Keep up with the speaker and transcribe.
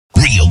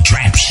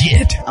trap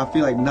shit. I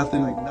feel like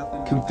nothing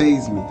can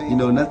faze me. You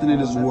know, nothing in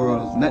this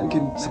world, nothing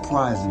can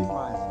surprise me.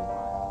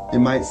 It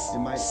might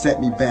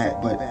set me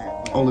back, but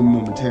only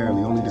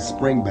momentarily, only to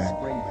spring back.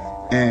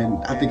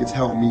 And I think it's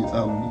helped me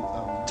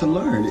to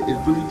learn.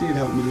 It really did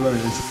help me learn.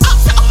 I'm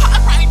so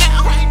hot right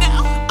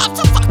now. I'm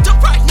so fucked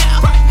up right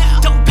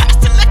now. Don't pass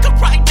the liquor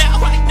right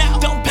now.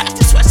 Don't pass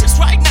the sweatshirts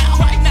right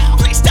now.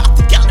 Please stop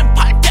the yelling,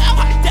 pipe down.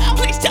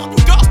 Please tell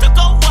them girls to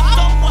go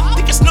wild.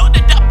 Think it's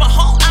snorted up a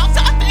whole ounce.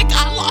 I think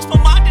I lost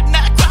my mind in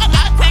that crowd.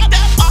 I think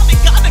that mommy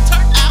gonna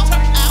turn out.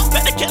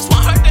 Better guess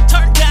want her to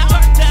turn down.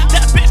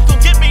 That bitch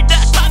gon' give me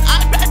that shot.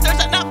 I bet there's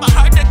enough for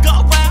her to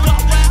go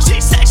round. She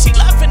said she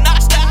laughing, I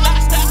style.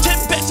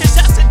 10 bitches,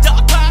 that's a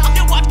dog pound.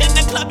 You walked in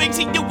the club, ain't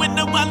seen you in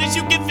the wellness.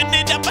 You giving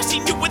it up, I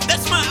seen you with that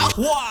smile.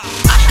 Wow.